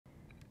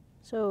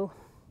So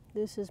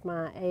this is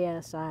my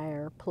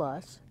ASIAIR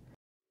Plus.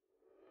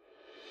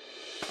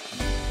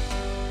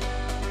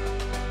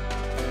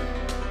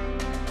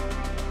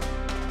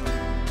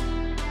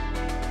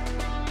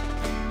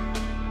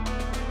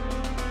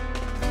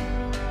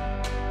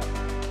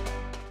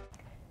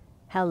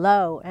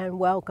 Hello and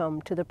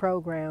welcome to the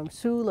program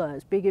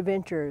Sula's Big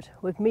Adventures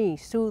with me,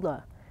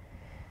 Sula.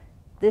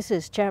 This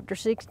is Chapter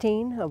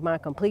 16 of my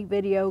complete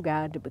video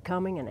guide to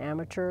becoming an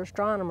amateur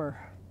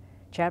astronomer.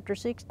 Chapter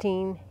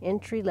 16,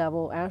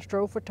 Entry-Level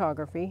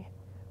Astrophotography,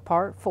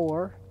 Part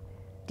 4,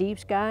 Deep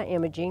Sky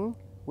Imaging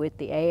with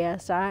the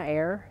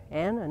ASIAIR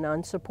and an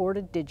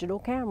unsupported digital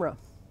camera.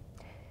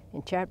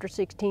 In Chapter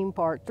 16,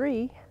 Part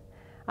 3,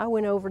 I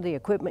went over the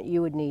equipment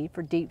you would need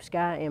for deep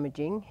sky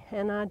imaging,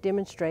 and I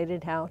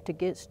demonstrated how to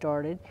get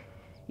started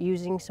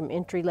using some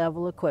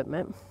entry-level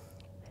equipment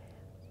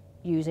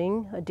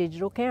using a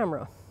digital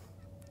camera.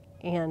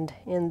 And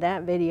in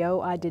that video,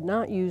 I did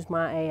not use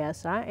my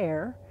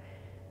ASIAIR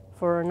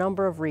for a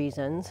number of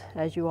reasons.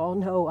 As you all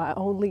know, I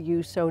only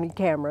use Sony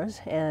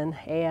cameras, and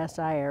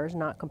ASIAIR is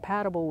not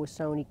compatible with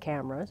Sony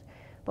cameras.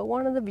 But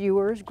one of the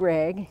viewers,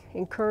 Greg,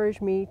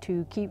 encouraged me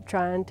to keep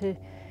trying to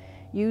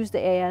use the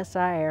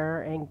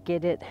ASIAIR and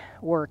get it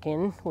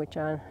working, which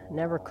I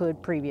never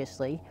could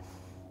previously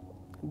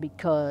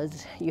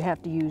because you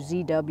have to use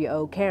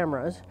ZWO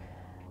cameras.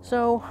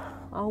 So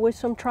with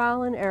some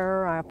trial and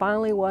error, I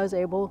finally was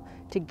able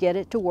to get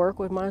it to work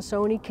with my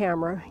Sony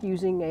camera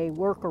using a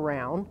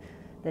workaround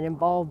that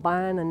involved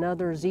buying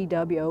another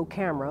ZWO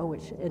camera,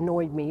 which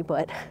annoyed me,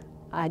 but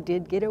I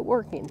did get it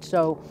working.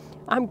 So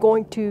I'm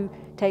going to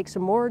take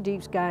some more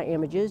deep sky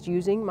images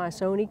using my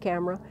Sony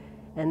camera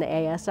and the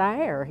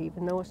ASIAIR,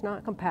 even though it's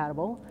not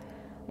compatible.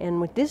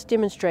 And with this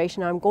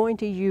demonstration, I'm going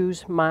to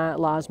use my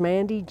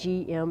Losmandy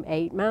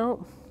GM8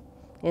 mount.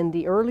 In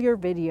the earlier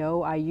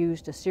video, I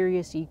used a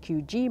Sirius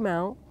EQG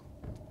mount,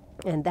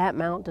 and that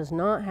mount does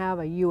not have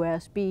a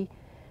USB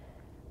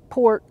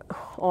port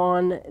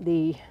on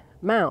the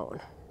mount.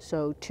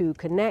 So to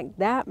connect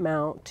that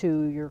mount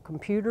to your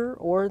computer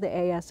or the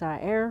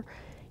ASIAIR,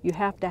 you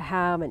have to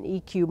have an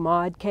EQ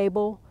mod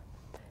cable,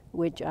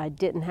 which I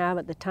didn't have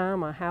at the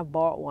time. I have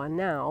bought one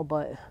now,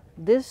 but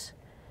this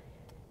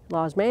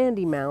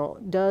Losmandy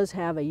mount does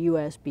have a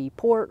USB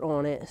port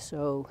on it,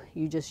 so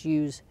you just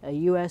use a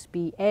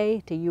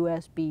USB-A to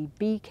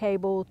USB-B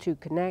cable to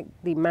connect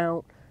the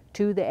mount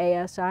to the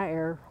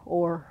ASIAIR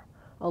or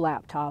a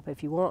laptop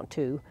if you want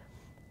to.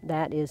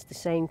 That is the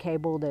same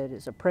cable that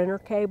is a printer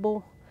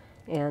cable,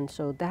 and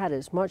so that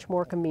is much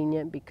more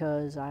convenient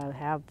because I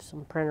have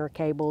some printer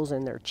cables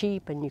and they're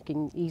cheap and you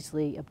can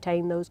easily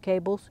obtain those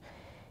cables.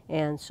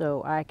 And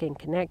so I can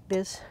connect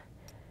this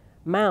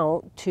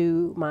mount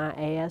to my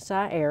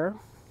ASIAIR.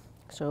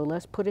 So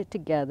let's put it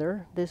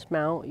together. This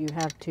mount, you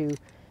have to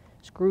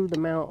screw the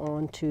mount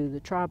onto the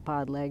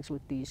tripod legs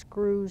with these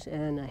screws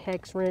and a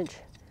hex wrench.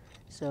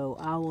 So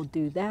I will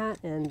do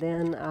that, and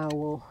then I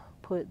will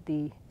put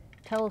the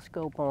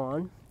telescope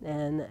on,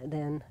 and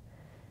then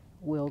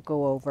we'll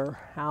go over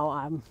how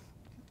I've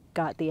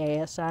got the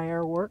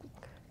ASIAIR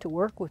to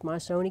work with my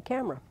Sony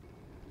camera.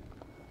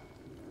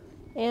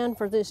 And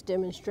for this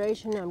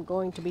demonstration, I'm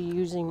going to be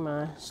using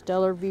my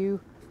Stellar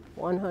View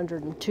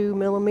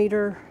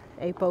 102mm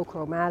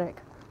apochromatic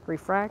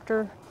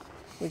refractor,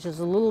 which is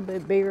a little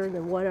bit bigger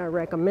than what I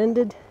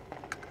recommended.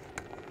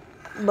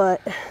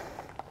 But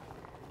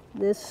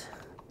this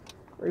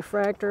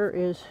refractor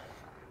is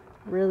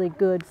really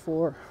good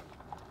for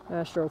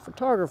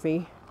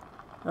astrophotography.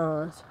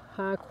 It's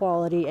high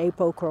quality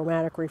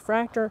apochromatic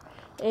refractor.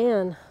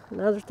 And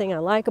another thing I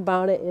like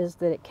about it is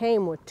that it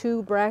came with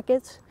 2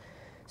 brackets.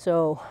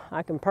 So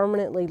I can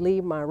permanently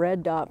leave my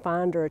red dot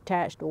finder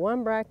attached to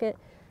one bracket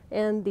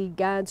and the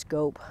guide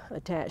scope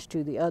attached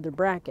to the other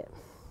bracket.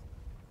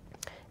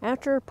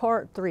 After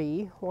part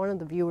 3, one of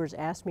the viewers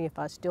asked me if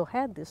I still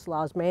had this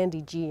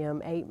Losmandy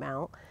GM8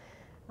 mount.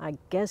 I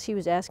guess he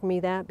was asking me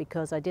that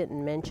because I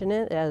didn't mention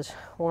it as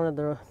one of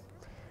the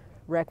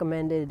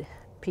recommended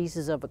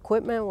pieces of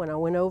equipment when I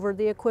went over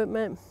the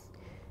equipment,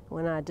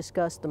 when I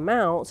discussed the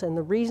mounts. And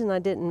the reason I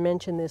didn't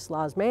mention this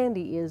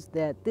Losmandy is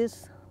that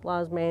this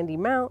Losmandy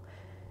mount,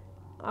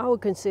 I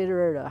would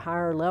consider it a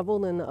higher level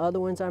than the other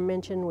ones I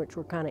mentioned, which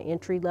were kind of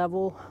entry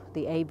level,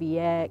 the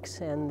AVX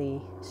and the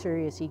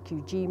Sirius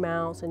EQG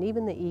mounts, and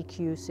even the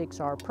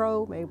EQ6R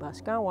Pro made by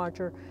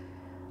Skywatcher.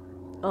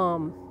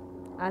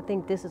 I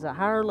think this is a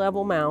higher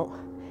level mount.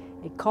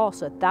 It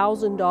costs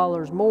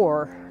 $1,000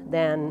 more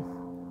than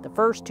the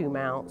first 2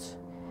 mounts.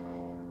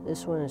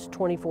 This one is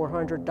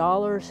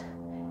 $2,400.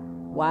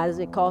 Why does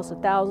it cost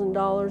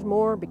 $1,000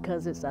 more?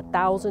 Because it's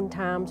 1,000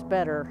 times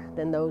better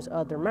than those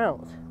other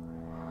mounts.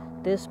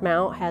 This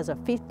mount has a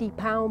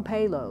 50-pound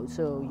payload,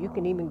 so you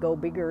can even go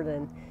bigger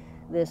than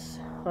this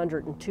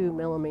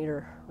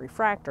 102mm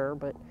refractor,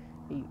 but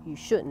you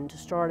shouldn't. To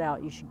start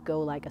out, you should go,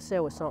 like I said,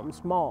 with something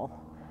small.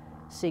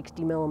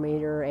 60mm,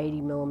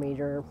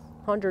 80mm,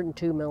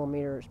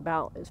 102mm is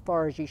about as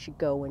far as you should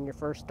go when you're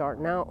first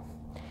starting out.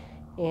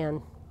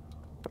 And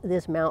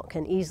this mount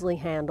can easily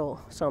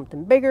handle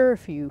something bigger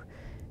if you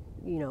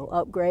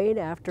upgrade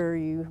after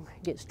you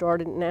get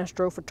started in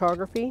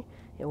astrophotography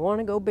and want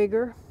to go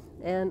bigger.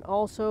 And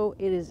also,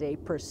 it is a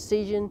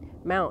precision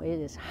mount. It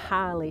is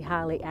highly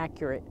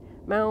accurate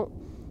mount,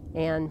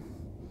 and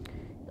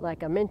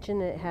like I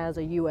mentioned, it has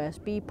a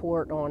USB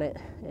port on it,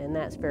 and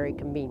that's very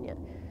convenient.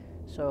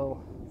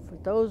 So for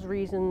those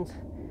reasons,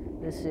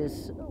 this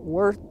is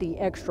worth the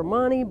extra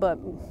money, but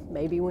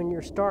maybe when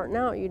you're starting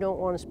out, you don't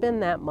want to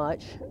spend that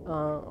much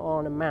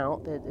on a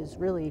mount that is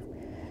really,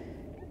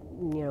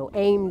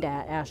 aimed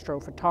at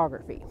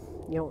astrophotography.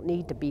 You don't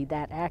need to be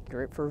that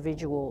accurate for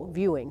visual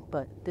viewing,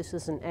 but this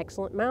is an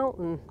excellent mount,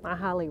 and I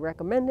highly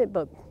recommend it,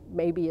 but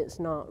maybe it's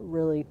not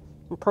really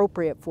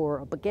appropriate for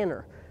a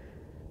beginner.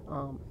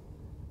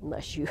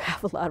 Unless you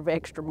have a lot of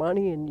extra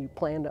money and you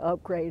plan to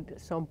upgrade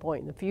at some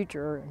point in the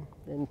future,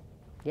 and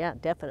yeah,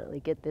 definitely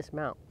get this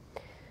mount.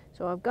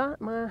 So I've got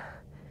my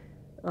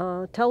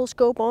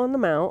telescope on the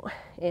mount,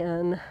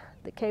 and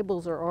the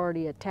cables are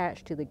already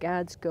attached to the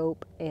guide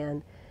scope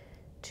and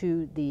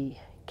to the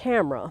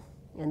camera.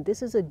 And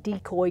this is a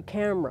decoy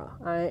camera.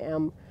 I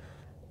am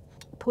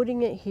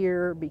putting it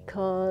here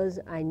because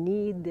I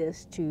need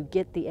this to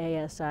get the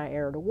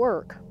ASIAIR to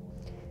work.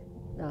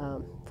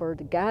 For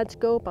the guide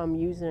scope, I'm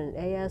using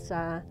an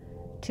ASI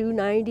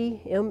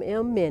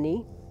 290mm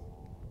Mini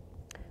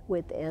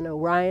with an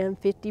Orion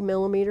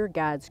 50mm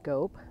guide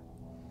scope.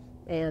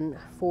 And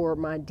for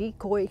my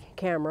decoy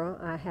camera,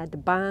 I had to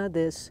buy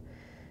this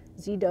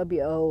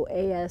ZWO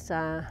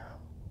ASI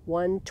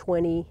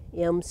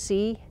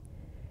 120MC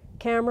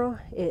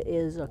camera. It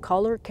is a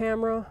color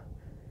camera,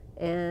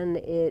 and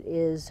it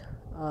is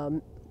a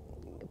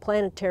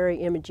planetary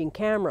imaging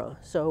camera,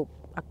 so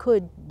I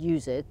could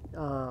use it.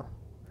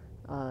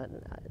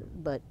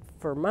 But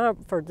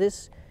for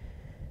this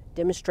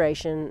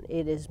demonstration,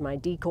 it is my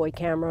decoy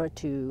camera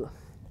to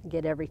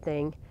get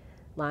everything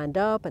lined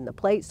up and the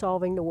plate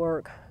solving to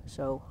work.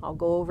 So I'll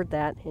go over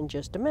that in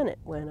just a minute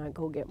when I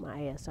go get my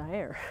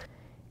ASIAIR.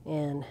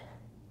 And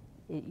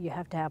you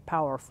have to have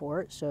power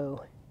for it,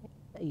 so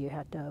you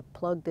have to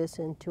plug this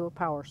into a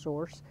power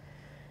source.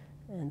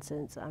 And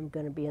since I'm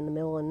going to be in the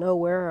middle of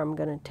nowhere, I'm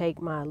going to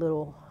take my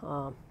little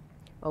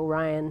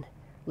Orion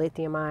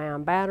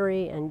lithium-ion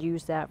battery and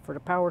use that for the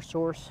power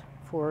source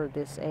for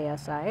this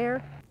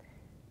ASIAIR.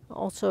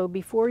 Also,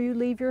 before you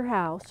leave your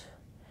house,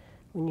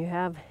 when you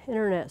have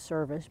internet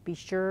service, be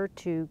sure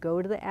to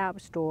go to the App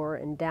Store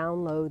and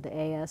download the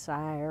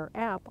ASIAIR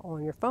app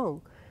on your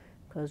phone,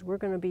 because we're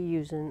going to be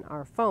using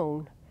our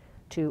phone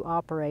to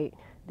operate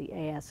the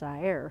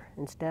ASIAIR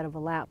instead of a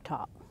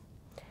laptop,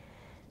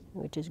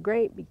 which is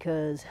great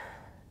because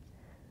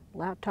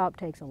laptop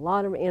takes a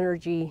lot of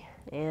energy,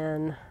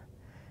 and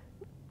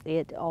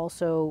it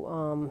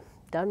also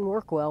doesn't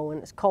work well when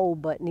it's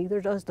cold, but neither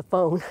does the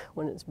phone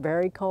when it's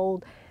very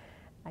cold.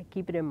 I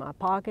keep it in my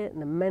pocket,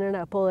 and the minute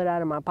I pull it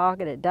out of my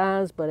pocket, it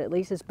dies, but at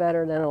least it's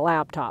better than a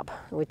laptop,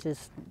 which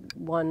is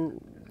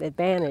one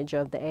advantage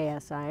of the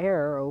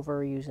ASIAIR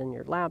over using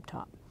your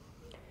laptop.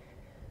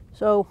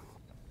 So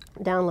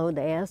download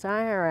the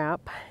ASIAIR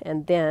app,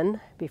 and then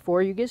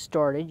before you get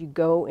started, you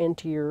go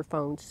into your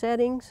phone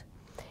settings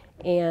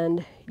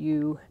and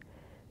you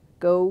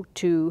go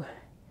to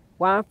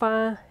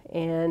Wi-Fi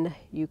and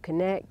you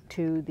connect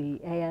to the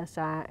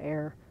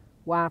ASIAIR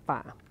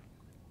Wi-Fi.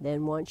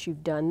 Then once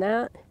you've done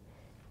that,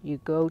 you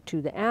go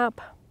to the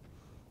app,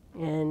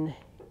 and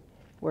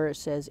where it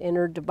says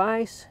enter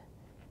device,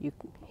 you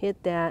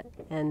hit that,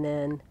 and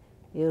then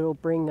it'll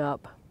bring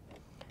up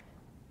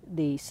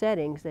the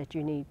settings that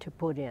you need to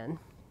put in.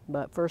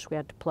 But first we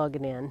have to plug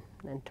it in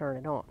and turn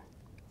it on.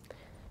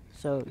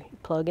 So you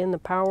plug in the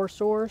power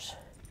source,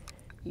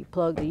 you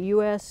plug the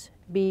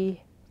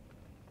USB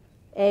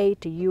A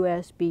to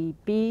USB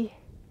B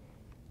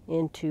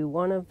into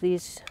one of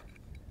these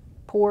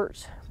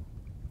ports,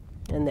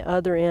 and the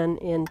other end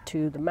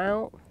into the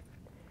mount,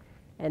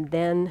 and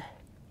then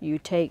you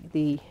take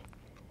the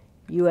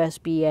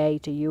USB A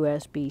to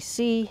USB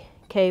C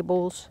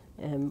cables,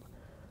 and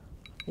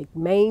the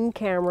main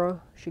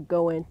camera should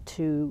go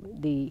into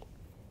the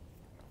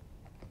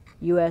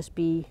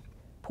USB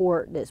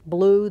port that's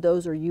blue.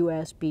 Those are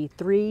USB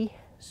 3,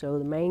 so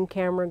the main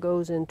camera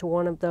goes into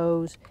one of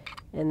those,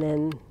 and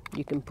then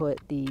you can put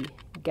the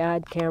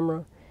guide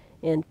camera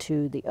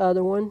into the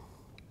other one,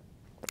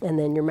 and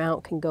then your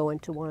mount can go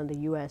into one of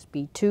the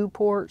USB 2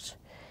 ports.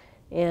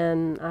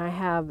 And I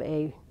have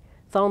a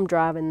thumb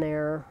drive in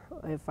there.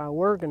 If I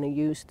were going to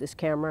use this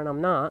camera, and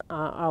I'm not,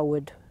 I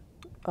would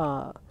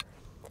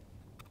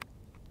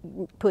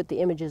put the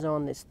images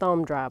on this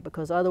thumb drive,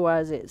 because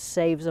otherwise it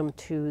saves them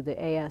to the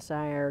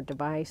ASIAIR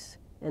device,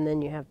 and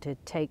then you have to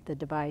take the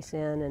device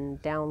in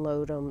and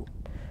download them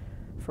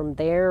from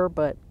there.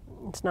 But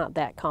it's not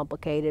that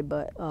complicated,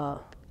 but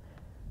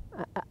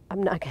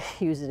I'm not going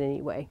to use it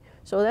anyway.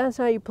 So that's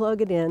how you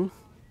plug it in,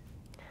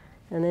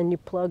 and then you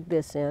plug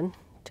this in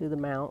to the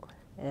mount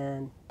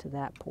and to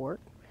that port,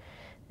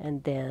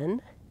 and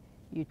then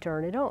you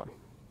turn it on.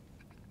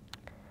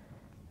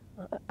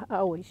 I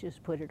always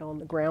just put it on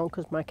the ground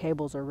because my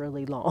cables are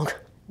really long,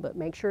 but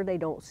make sure they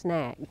don't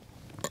snag.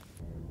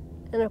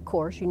 And of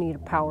course you need a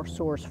power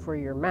source for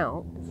your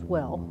mount as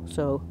well.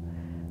 So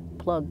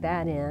plug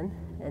that in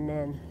and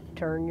then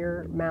turn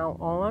your mount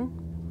on.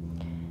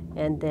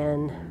 And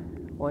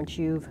then once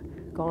you've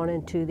gone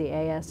into the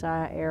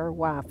ASIAIR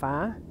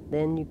Wi-Fi,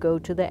 then you go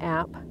to the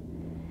app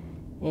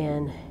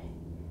and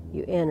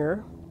you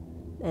enter,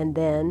 and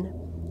then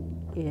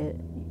it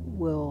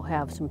will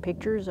have some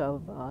pictures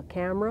of a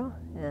camera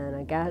and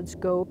a guide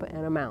scope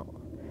and a mount.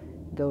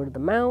 Go to the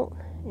mount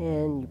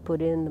and you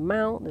put in the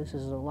mount. This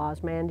is a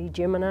Losmandy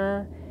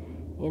Gemini.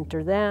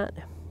 Enter that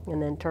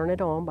and then turn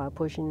it on by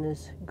pushing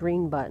this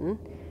green button,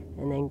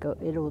 and then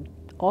it'll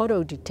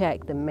auto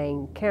detect the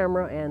main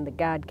camera and the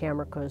guide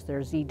camera because they're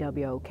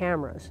ZWO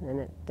cameras,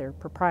 and they're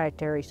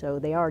proprietary, so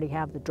they already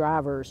have the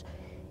drivers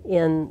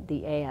in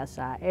the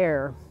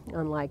ASIAIR.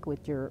 Unlike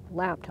with your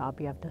laptop,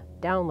 you have to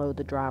download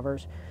the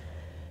drivers.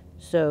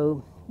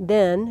 So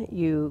then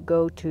you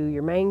go to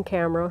your main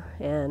camera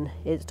and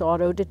it's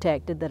auto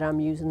detected that I'm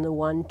using the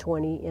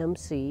 120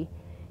 MC,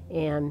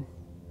 and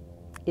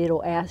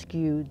it'll ask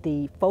you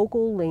the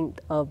focal length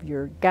of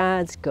your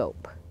guide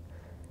scope,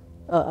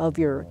 of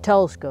your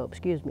telescope,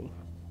 excuse me.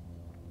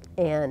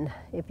 And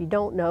if you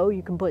don't know,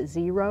 you can put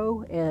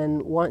 0,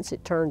 and once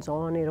it turns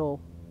on, it'll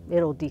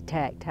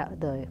detect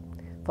the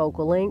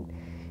focal length.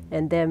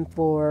 And then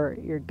for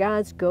your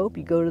guide scope,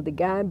 you go to the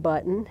guide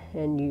button,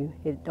 and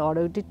it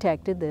auto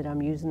detected that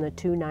I'm using the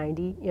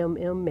 290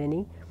 mm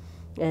mini,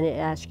 and it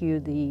asks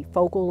you the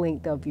focal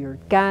length of your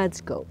guide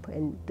scope.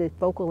 And the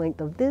focal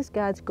length of this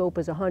guide scope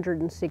is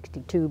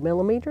 162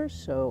 millimeters,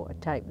 so I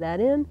type that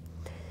in,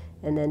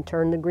 and then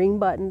turn the green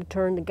button to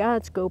turn the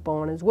guide scope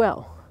on as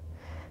well.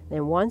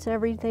 Then once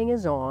everything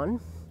is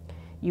on,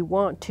 you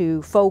want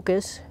to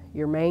focus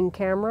your main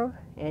camera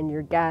and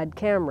your guide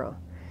camera.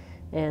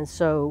 And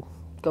so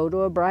go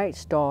to a bright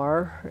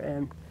star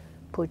and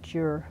put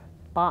your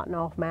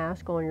Botanoff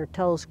mask on your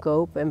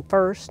telescope, and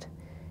first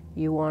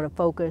you want to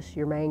focus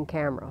your main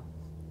camera.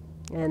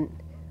 And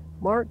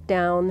mark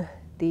down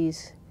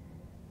these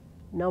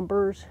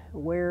numbers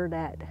where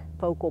that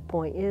focal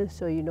point is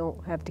so you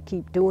don't have to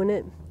keep doing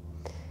it.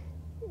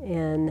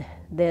 And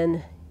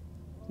then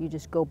you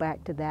just go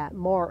back to that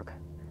mark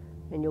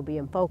and you'll be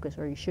in focus,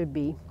 or you should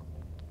be.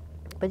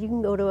 But you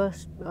can go to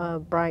a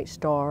bright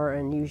star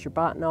and use your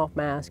Botanoff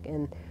mask,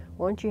 and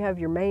once you have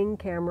your main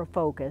camera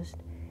focused,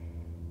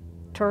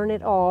 turn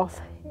it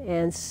off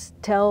and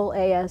tell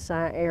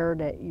ASIAIR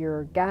that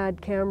your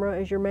guide camera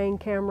is your main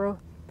camera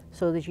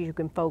so that you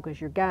can focus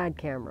your guide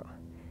camera.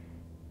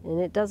 And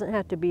it doesn't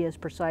have to be as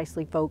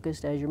precisely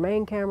focused as your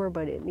main camera,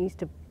 but it needs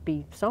to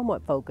be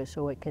somewhat focused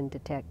so it can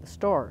detect the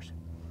stars,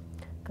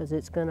 because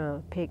it's going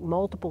to pick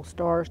multiple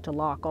stars to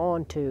lock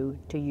on to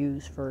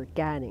use for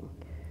guiding.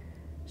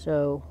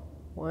 So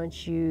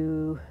once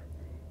you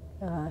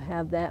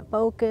have that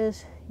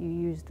focus, you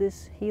use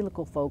this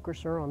helical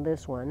focuser on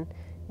this one,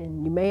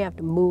 and you may have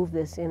to move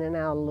this in and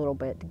out a little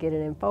bit to get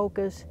it in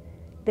focus.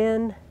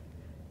 Then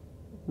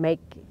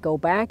go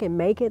back and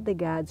make it the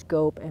guide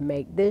scope and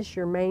make this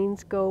your main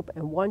scope,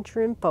 and once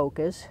you're in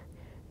focus,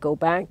 go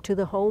back to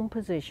the home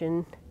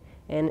position,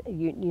 and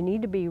you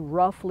need to be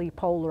roughly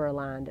polar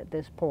aligned at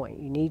this point.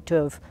 You need to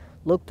have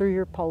looked through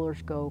your polar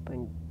scope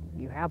and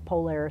you have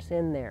Polaris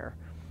in there.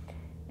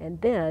 And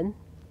then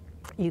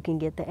you can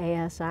get the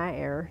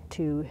ASIAIR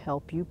to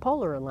help you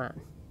polar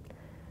align.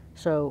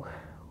 So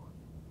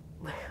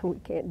we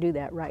can't do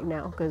that right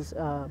now because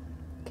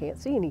can't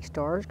see any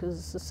stars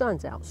because the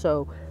sun's out.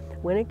 So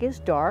when it gets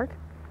dark,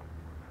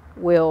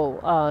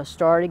 we'll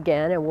start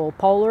again and we'll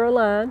polar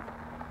align,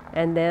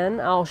 and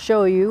then I'll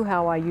show you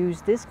how I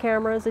use this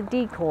camera as a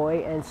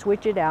decoy and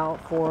switch it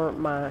out for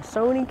my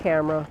Sony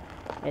camera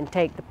and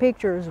take the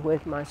pictures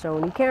with my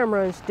Sony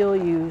camera and still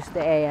use the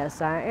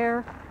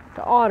ASIAIR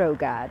to auto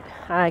guide.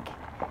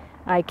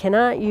 I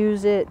cannot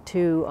use it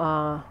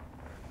to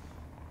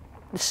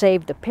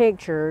save the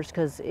pictures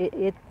because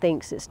it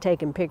thinks it's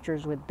taking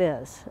pictures with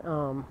this,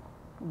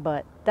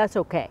 but that's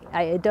okay.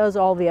 It does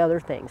all the other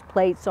things: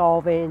 plate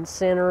solving,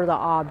 center the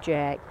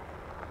object,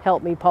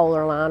 help me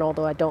polar align,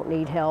 although I don't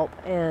need help,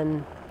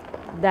 and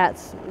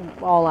that's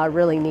all I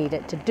really need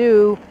it to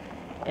do.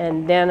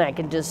 And then I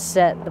can just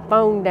set the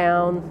phone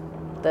down.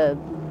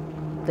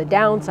 The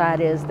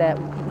downside is that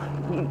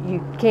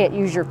you can't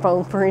use your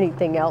phone for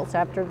anything else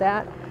after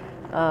that,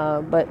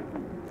 but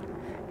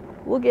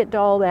we'll get to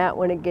all that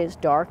when it gets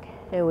dark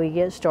and we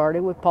get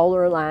started with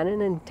polar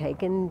aligning and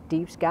taking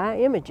deep sky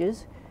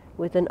images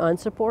with an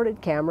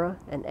unsupported camera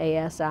and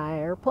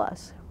ASIAIR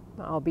Plus.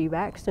 I'll be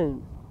back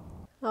soon.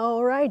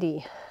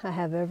 Alrighty, I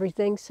have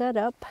everything set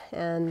up,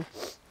 and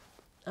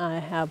I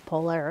have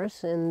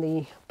Polaris in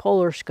the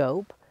polar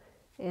scope,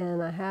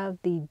 and I have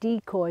the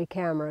decoy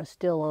camera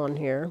still on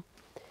here,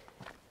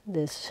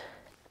 this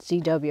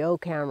ZWO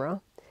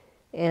camera.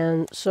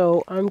 And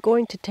so I'm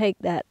going to take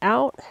that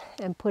out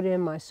and put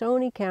in my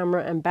Sony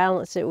camera and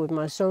balance it with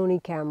my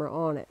Sony camera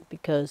on it,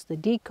 because the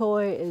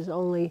decoy is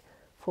only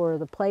for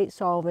the plate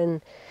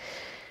solving,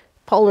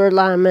 polar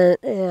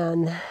alignment,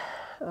 and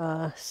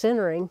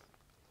centering,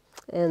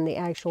 and the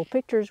actual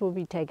pictures will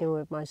be taken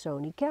with my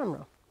Sony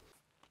camera.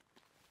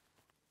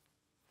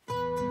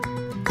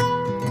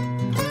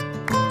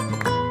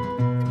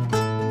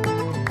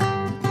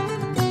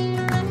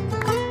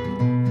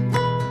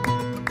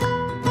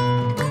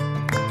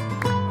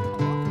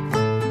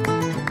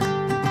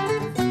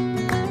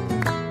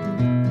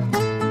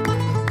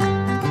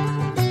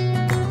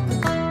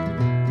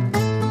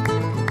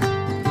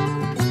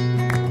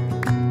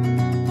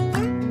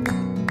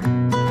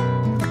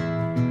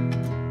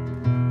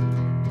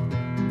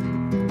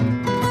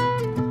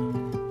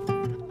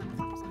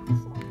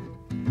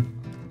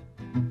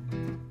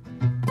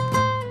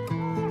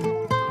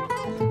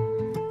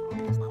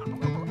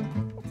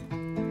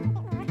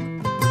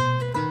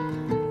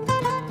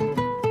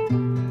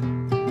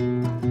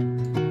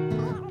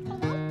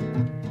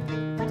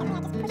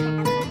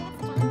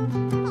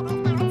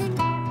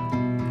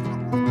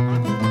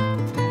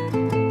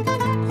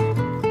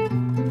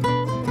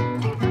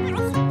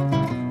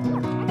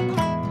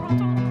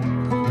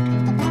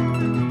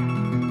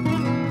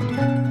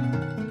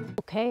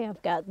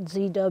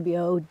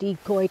 ZWO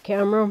decoy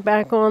camera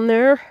back on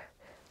there.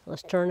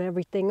 Let's turn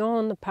everything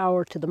on, the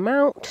power to the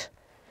mount.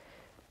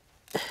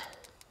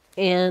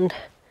 And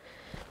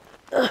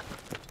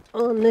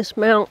on this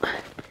mount,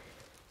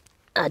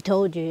 I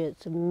told you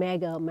it's a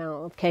mega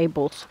amount of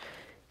cables.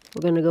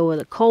 We're going to go with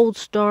a cold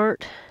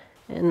start,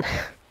 and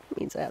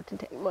means I have to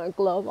take my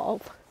glove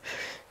off,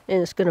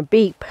 and it's going to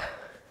beep.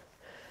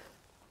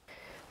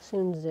 As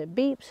soon as it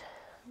beeps,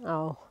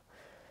 I'll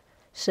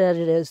set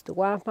it as the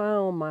Wi-Fi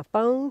on my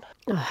phone.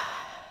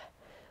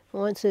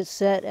 Once it's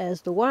set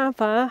as the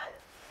Wi-Fi, I'm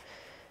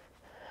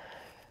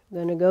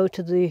going to go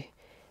to the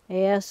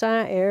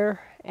ASIAIR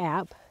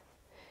app,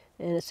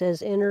 and it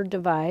says enter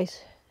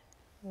device.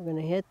 We're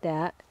going to hit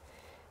that,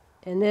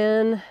 and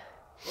then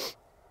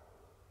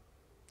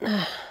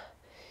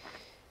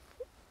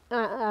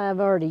I've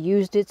already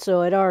used it,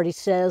 so it already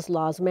says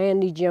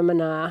Losmandy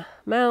Gemini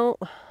mount.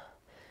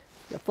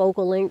 The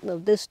focal length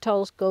of this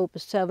telescope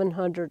is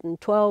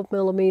 712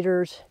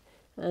 millimeters,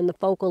 and the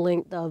focal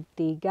length of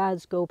the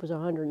guide scope is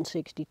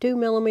 162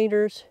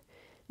 millimeters.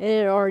 And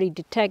it already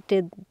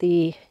detected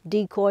the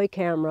decoy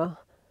camera,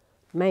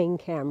 main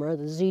camera,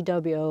 the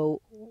ZWO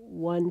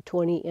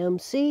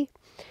 120MC,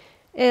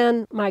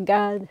 and my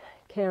guide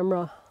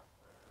camera,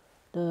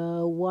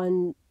 the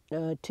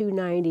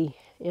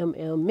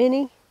 290mm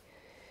Mini.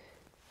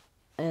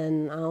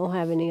 And I don't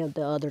have any of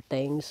the other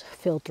things,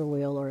 filter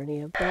wheel or any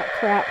of that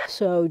crap.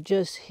 So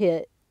just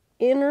hit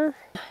enter.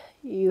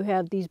 You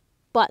have these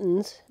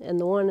buttons, and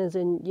the one is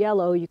in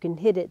yellow. You can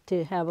hit it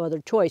to have other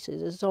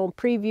choices. It's on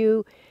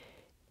preview,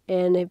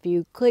 and if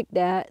you click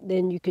that,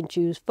 then you can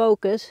choose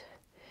focus,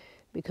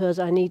 because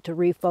I need to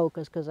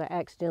refocus because I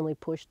accidentally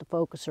pushed the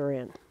focuser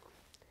in.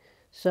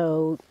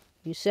 So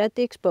you set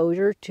the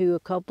exposure to a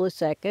couple of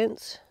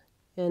seconds,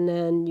 and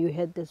then you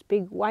hit this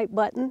big white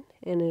button,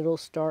 and it'll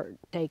start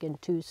taking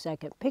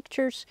 2-second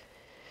pictures,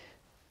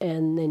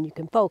 and then you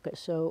can focus.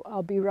 So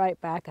I'll be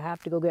right back. I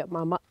have to go get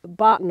my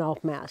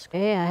Botanoff mask.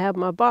 Okay, I have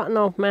my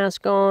Botanoff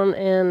mask on,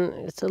 and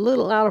it's a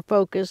little out of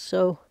focus,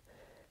 so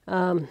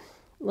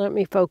let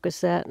me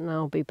focus that, and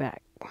I'll be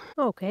back.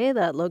 Okay,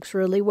 that looks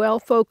really well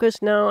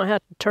focused. Now I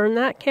have to turn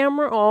that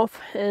camera off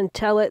and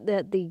tell it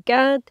that the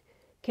guide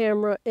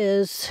camera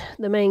is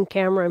the main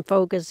camera and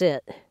focus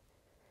it.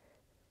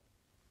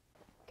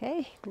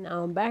 Okay,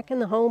 now I'm back in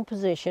the home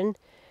position,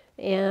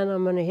 and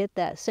I'm going to hit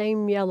that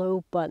same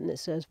yellow button that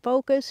says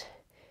focus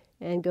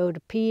and go to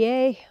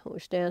PA,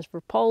 which stands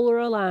for polar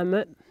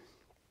alignment.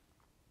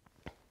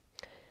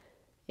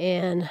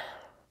 And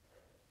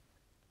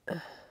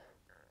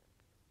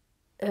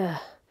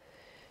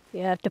you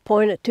have to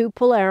point it to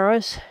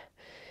Polaris,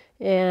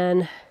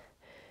 and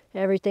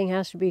everything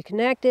has to be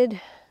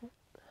connected.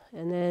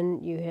 And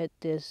then you hit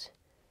this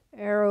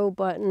arrow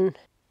button.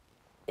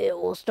 It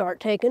will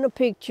start taking a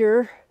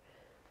picture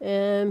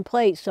and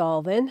plate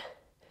solving.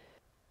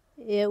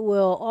 It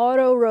will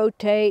auto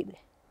rotate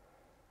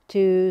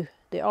to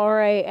the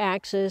RA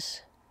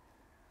axis,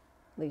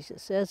 at least it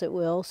says it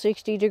will,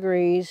 60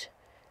 degrees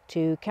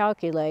to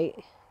calculate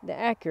the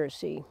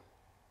accuracy.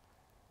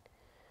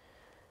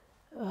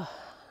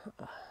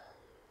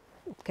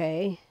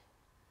 Okay.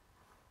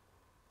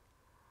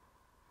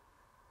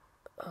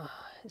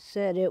 It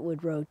said it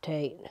would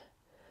rotate.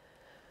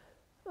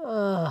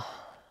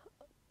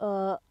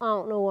 I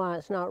don't know why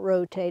it's not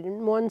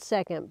rotating. 1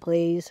 second,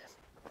 please.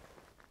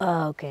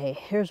 Okay,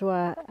 here's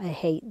why I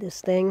hate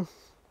this thing.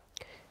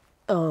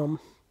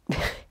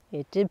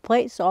 It did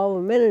plate solve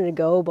a minute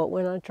ago, but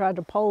when I tried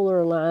to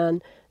polar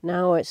align,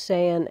 now it's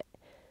saying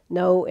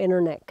no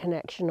internet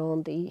connection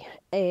on the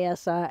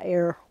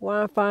ASIAIR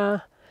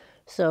Wi-Fi.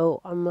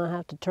 So I'm going to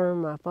have to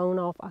turn my phone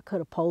off. I could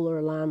have polar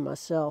aligned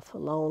myself a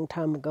long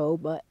time ago,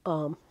 but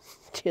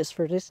just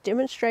for this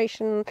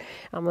demonstration,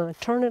 I'm going to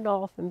turn it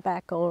off and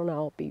back on.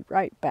 I'll be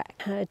right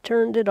back. I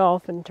turned it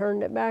off and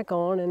turned it back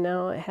on, and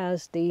now it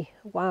has the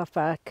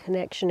Wi-Fi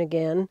connection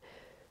again.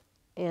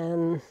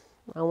 And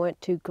I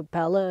went to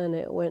Capella, and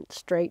it went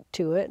straight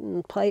to it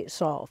and plate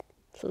solved.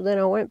 So then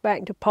I went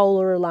back to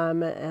polar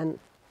alignment, and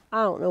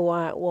I don't know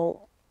why it won't.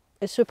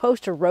 It's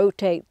supposed to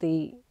rotate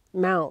the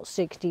mount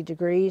 60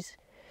 degrees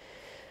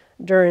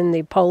during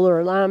the polar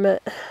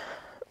alignment.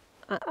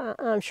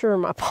 I'm sure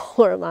my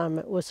polar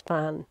alignment was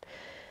fine.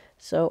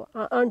 So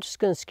I'm just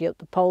going to skip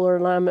the polar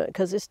alignment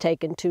because it's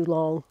taking too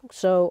long.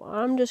 So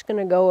I'm just going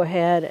to go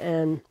ahead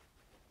and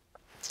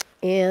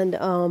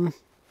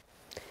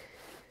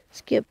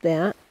skip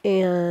that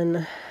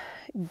and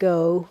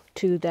go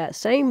to that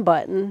same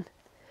button. It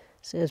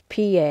says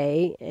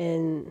PA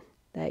and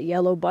that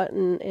yellow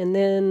button, and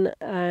then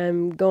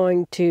I'm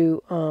going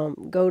to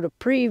go to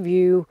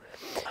preview.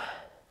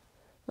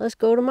 Let's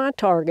go to my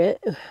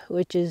target,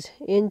 which is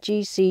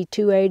NGC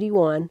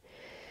 281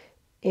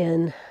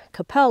 in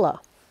Capella.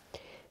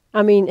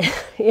 I mean,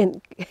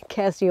 in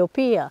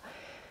Cassiopeia.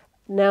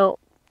 Now,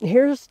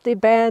 here's the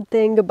bad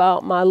thing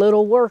about my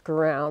little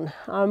workaround.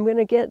 I'm going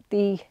to get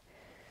the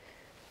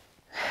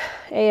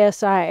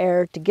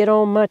ASIAIR to get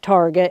on my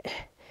target,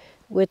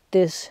 with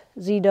this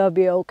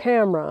ZWO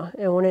camera,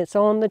 and when it's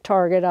on the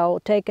target I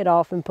will take it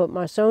off and put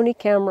my Sony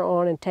camera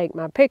on and take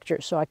my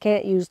pictures. So I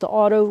can't use the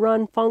auto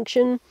run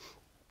function.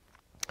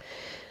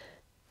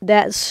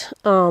 That's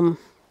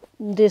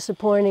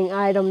disappointing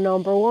item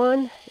number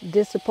one.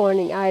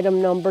 Disappointing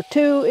item number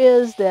two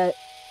is that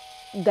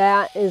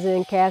is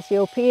in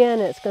Cassiopeia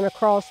and it's going to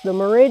cross the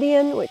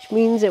meridian, which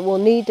means it will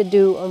need to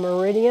do a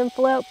meridian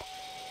flip,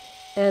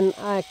 and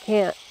I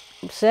can't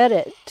set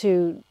it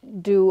to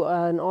do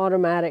an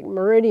automatic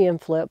meridian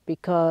flip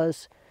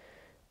because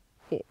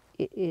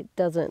it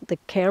doesn't, the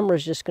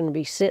camera's just going to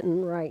be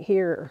sitting right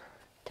here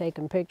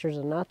taking pictures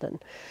of nothing,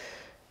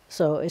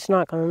 so it's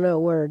not going to know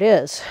where it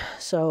is.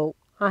 So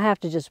I have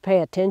to just pay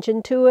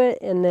attention to it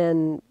and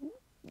then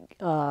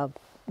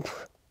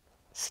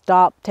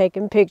stop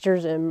taking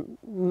pictures and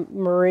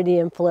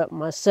meridian flip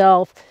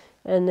myself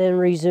and then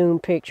resume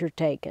picture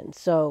taking.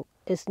 So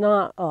it's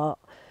not a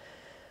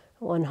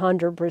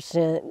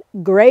 100%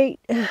 great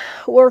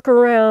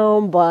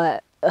workaround,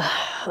 but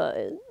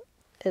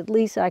at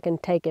least I can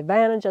take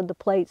advantage of the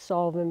plate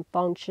solving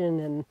function.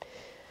 And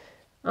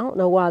I don't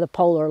know why the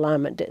polar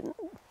alignment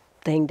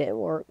thing didn't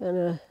work. I'm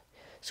gonna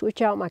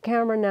switch out my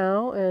camera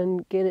now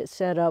and get it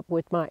set up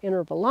with my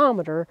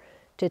intervalometer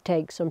to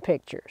take some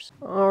pictures.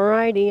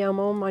 Alrighty, I'm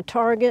on my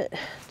target.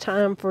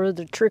 Time for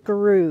the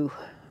trickaroo.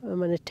 I'm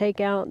going to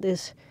take out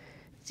this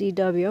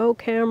ZWO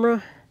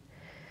camera.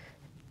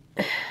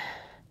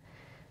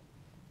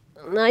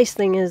 Nice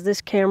thing is this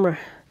camera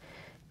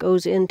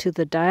goes into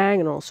the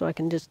diagonal, so I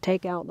can just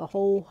take out the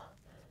whole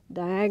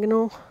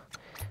diagonal.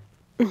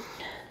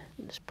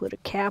 Just put a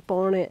cap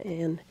on it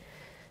and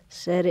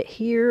set it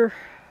here.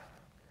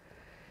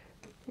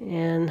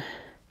 And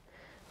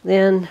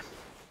then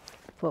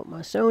put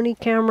my Sony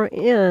camera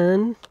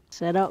in,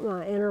 set up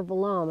my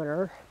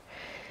intervalometer.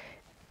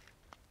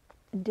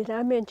 Did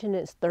I mention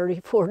it's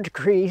 34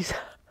 degrees?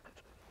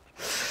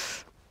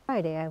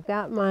 Alrighty, I've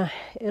got my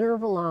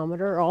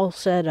intervalometer all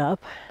set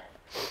up.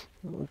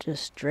 We'll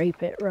just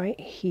drape it right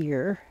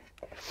here.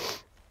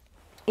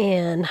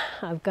 And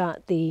I've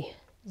got the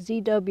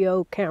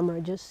ZWO camera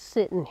just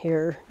sitting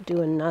here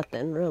doing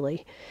nothing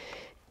really.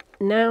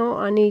 Now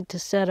I need to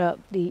set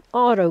up the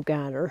auto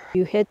guider.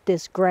 You hit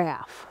this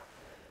graph.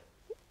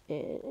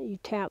 And you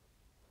tap,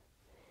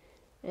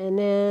 and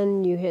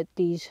then you hit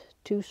these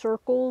two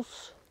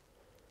circles,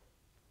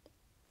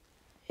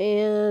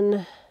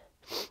 and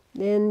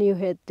then you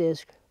hit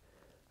this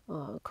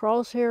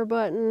crosshair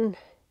button,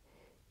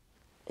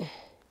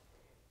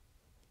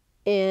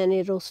 and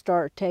it'll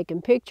start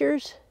taking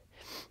pictures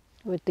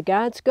with the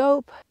guide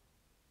scope.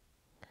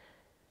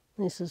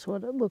 This is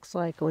what it looks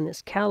like when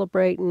it's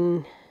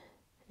calibrating.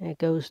 It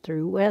goes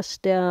through west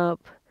step,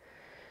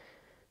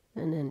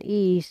 and then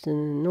east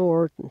and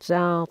north and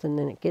south, and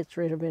then it gets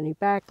rid of any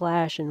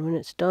backlash. And when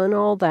it's done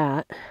all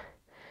that,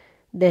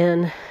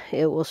 then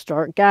it will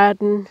start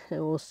guiding,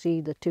 and we'll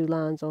see the two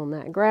lines on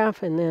that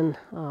graph, and then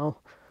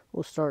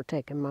we'll start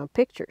taking my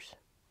pictures.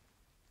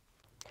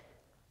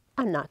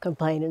 I'm not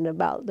complaining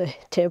about the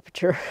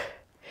temperature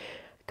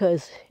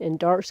because in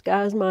dark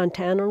skies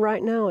Montana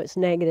right now it's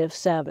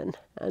 -7,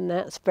 and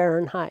that's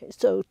Fahrenheit,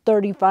 so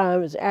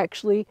 35 is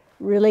actually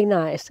really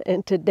nice.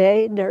 And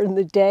today during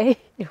the day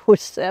it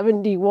was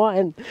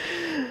 71.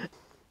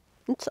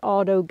 It's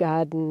auto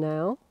guiding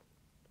now,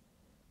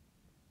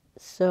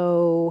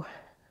 so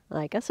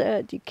like I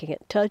said, you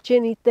can't touch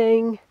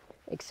anything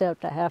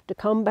except I have to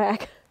come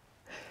back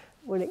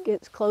when it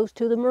gets close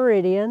to the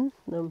meridian.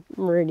 The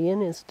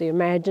meridian is the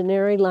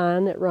imaginary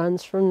line that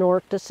runs from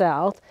north to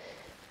south,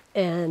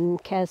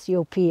 and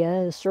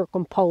Cassiopeia is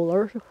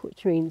circumpolar,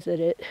 which means that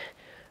it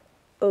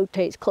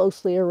rotates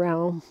closely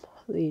around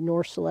the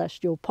North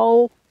Celestial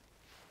Pole,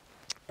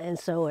 and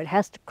so it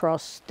has to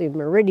cross the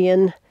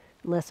meridian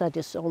unless I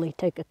just only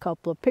take a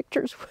couple of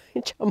pictures,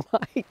 which I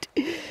might.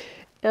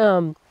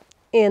 And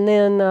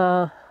then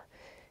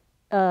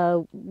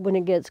when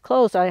it gets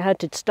close, I had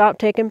to stop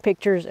taking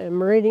pictures and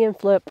meridian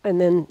flip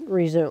and then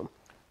resume.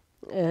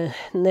 And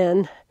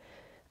then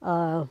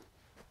I'll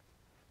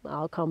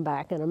come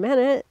back in a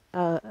minute.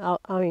 I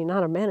mean,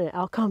 not a minute.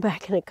 I'll come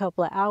back in a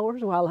couple of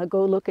hours while I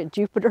go look at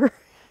Jupiter,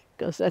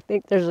 because I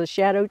think there's a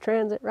shadow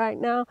transit right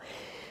now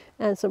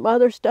and some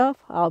other stuff.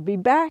 I'll be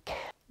back.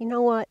 You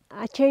know what?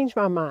 I changed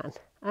my mind.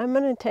 I'm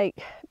going to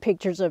take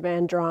pictures of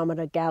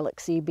Andromeda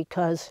Galaxy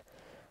because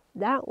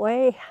that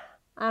way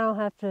I don't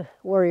have to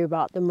worry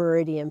about the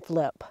meridian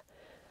flip.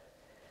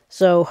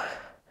 So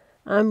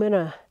I'm going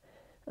to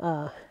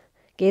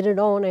get it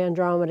on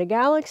Andromeda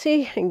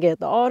Galaxy and get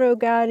the auto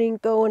guiding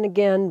going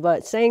again,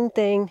 but same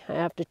thing. I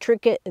have to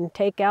trick it and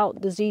take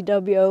out the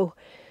ZWO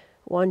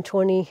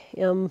 120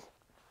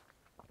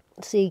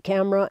 MC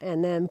camera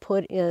and then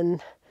put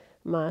in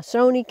my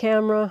Sony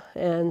camera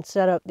and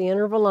set up the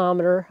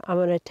intervalometer. I'm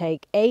going to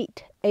take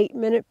 8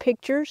 8-minute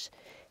pictures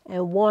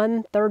and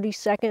 1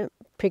 30-second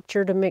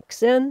picture to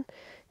mix in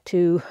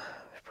to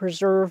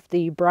preserve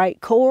the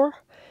bright core.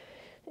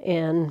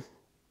 And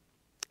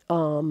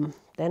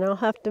then I'll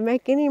have to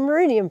make any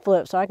meridian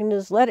flips. So I can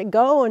just let it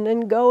go and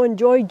then go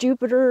enjoy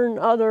Jupiter and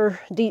other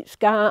deep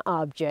sky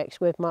objects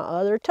with my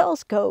other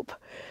telescope.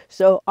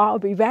 So I'll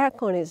be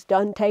back when it's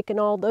done taking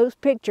all those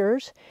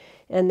pictures,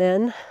 and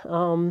then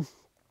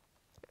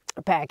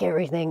pack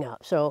everything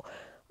up. So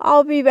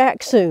I'll be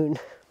back soon.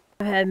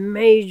 I had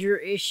major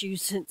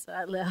issues since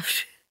I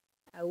left.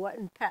 I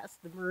wasn't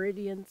past the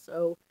meridian,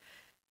 so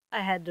I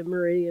had to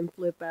meridian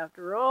flip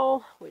after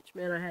all, which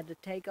meant I had to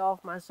take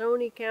off my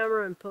Sony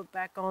camera and put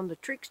back on the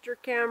Trickster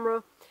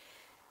camera,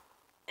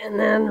 and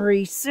then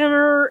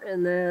recenter,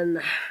 and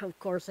then of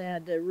course I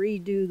had to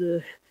redo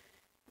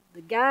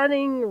the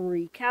guiding,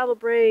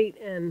 recalibrate,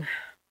 and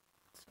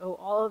so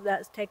all of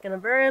that's taken a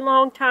very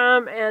long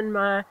time, and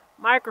my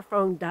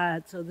microphone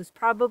died, so this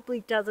probably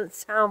doesn't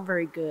sound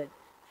very good,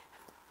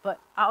 but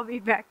I'll be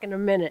back in a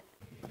minute.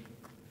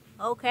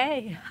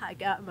 Okay, I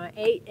got my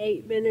 8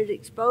 8-minute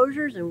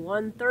exposures and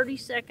 1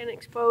 30-second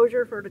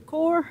exposure for the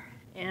core,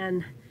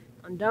 and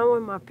I'm done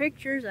with my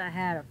pictures. I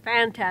had a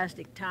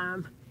fantastic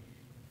time.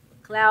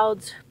 The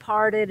clouds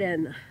parted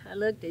and I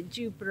looked at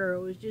Jupiter.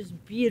 It was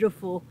just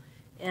beautiful,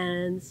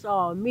 and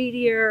saw a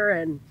meteor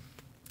and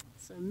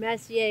some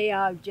Messier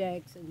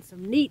objects and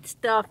some neat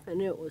stuff,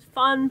 and it was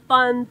fun,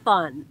 fun,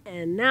 fun.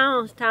 And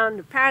now it's time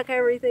to pack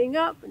everything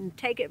up and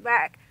take it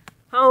back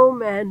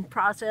home and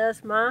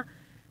process my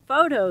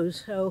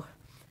photos. So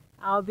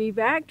I'll be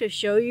back to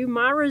show you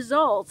my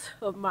results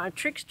of my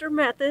Trickster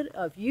method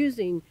of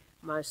using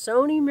my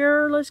Sony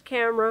mirrorless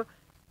camera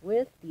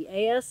with the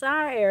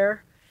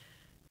ASIAIR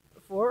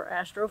for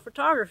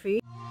astrophotography.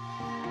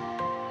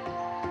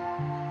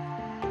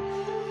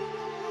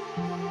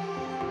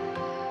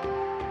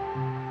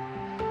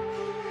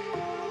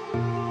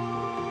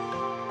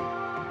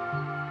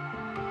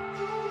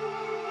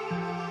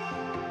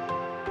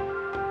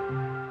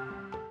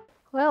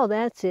 Well,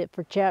 that's it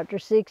for chapter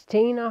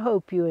 16. I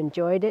hope you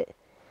enjoyed it.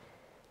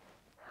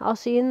 I'll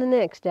see you in the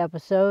next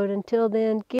episode. Until then,